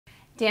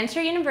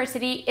Dancer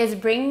University is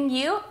bringing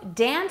you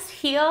Dance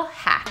Heel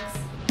Hacks.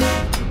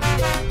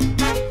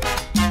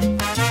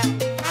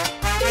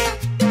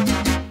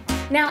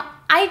 Now,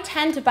 I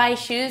tend to buy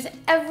shoes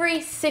every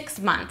 6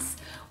 months.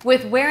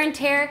 With wear and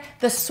tear,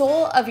 the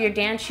sole of your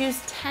dance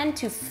shoes tend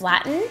to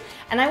flatten,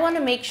 and I want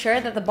to make sure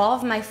that the ball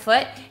of my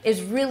foot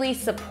is really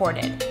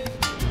supported.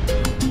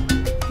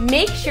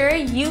 Make sure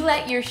you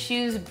let your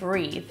shoes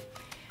breathe.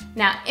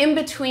 Now, in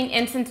between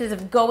instances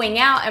of going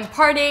out and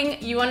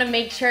partying, you want to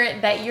make sure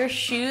that your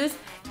shoes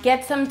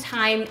get some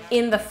time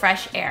in the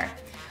fresh air.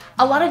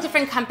 A lot of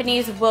different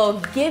companies will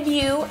give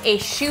you a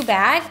shoe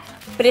bag,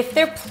 but if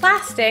they're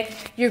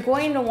plastic, you're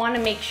going to want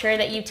to make sure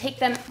that you take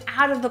them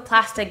out of the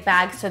plastic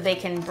bag so they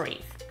can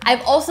breathe.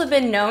 I've also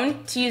been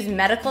known to use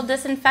medical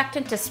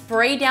disinfectant to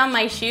spray down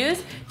my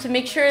shoes to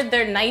make sure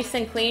they're nice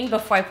and clean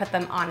before I put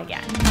them on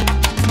again.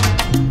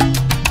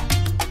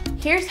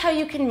 Here's how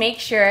you can make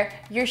sure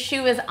your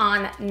shoe is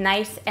on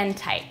nice and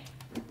tight.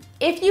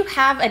 If you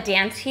have a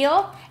dance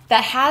heel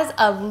that has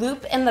a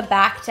loop in the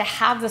back to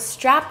have the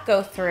strap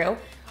go through,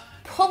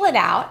 pull it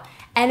out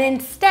and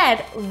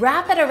instead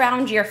wrap it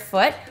around your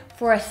foot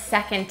for a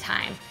second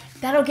time.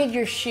 That'll give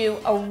your shoe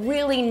a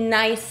really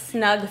nice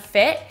snug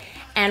fit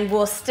and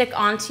will stick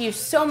onto you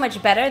so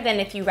much better than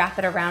if you wrap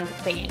it around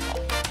the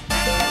ankle.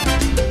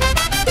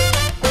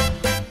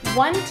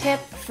 One tip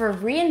for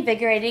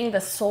reinvigorating the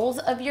soles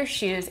of your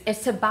shoes is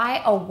to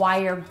buy a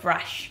wire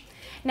brush.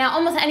 Now,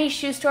 almost any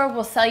shoe store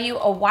will sell you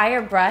a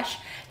wire brush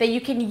that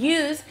you can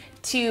use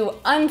to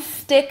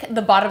unstick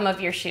the bottom of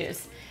your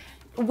shoes.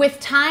 With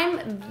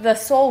time, the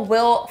sole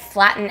will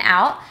flatten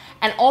out,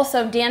 and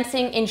also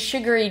dancing in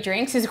sugary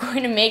drinks is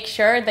going to make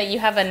sure that you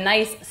have a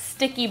nice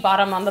sticky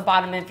bottom on the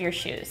bottom of your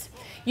shoes.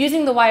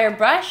 Using the wire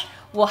brush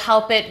will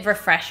help it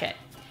refresh it.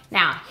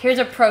 Now, here's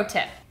a pro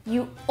tip.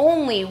 You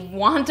only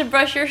want to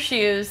brush your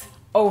shoes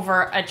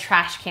over a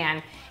trash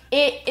can.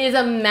 It is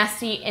a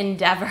messy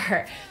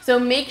endeavor. So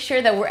make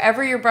sure that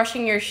wherever you're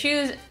brushing your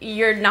shoes,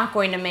 you're not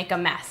going to make a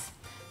mess.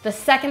 The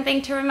second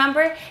thing to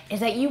remember is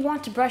that you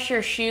want to brush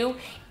your shoe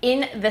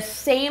in the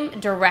same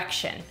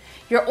direction.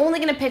 You're only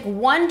gonna pick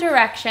one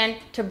direction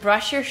to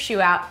brush your shoe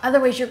out,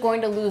 otherwise you're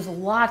going to lose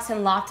lots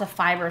and lots of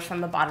fibers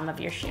from the bottom of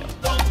your shoe.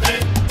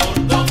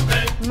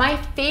 My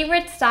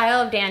favorite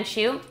style of dance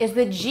shoe is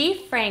the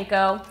G.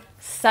 Franco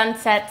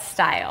Sunset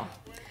style.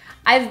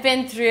 I've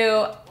been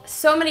through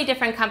so many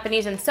different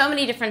companies and so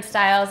many different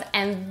styles,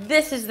 and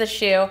this is the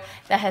shoe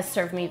that has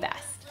served me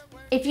best.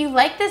 If you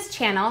like this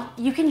channel,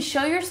 you can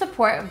show your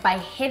support by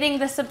hitting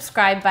the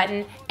subscribe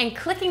button and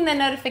clicking the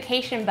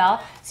notification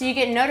bell so you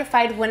get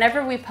notified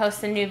whenever we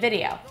post a new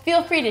video.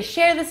 Feel free to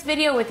share this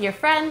video with your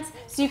friends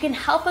so you can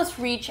help us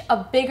reach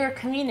a bigger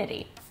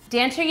community.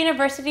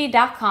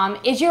 DancerUniversity.com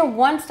is your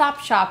one-stop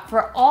shop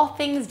for all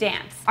things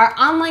dance. Our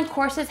online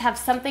courses have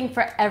something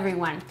for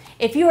everyone.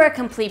 If you are a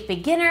complete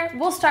beginner,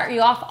 we'll start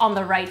you off on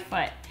the right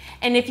foot.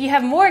 And if you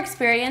have more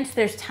experience,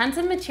 there's tons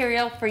of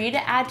material for you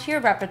to add to your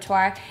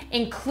repertoire,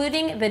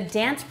 including the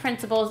dance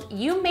principles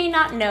you may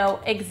not know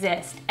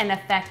exist and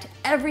affect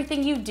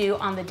everything you do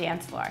on the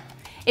dance floor.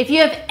 If you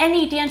have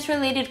any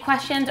dance-related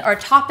questions or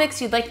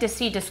topics you'd like to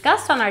see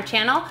discussed on our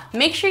channel,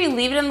 make sure you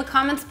leave it in the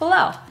comments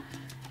below.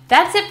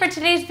 That's it for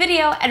today's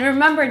video, and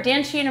remember,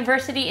 Dancer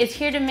University is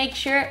here to make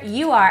sure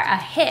you are a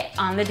hit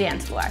on the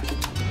dance floor.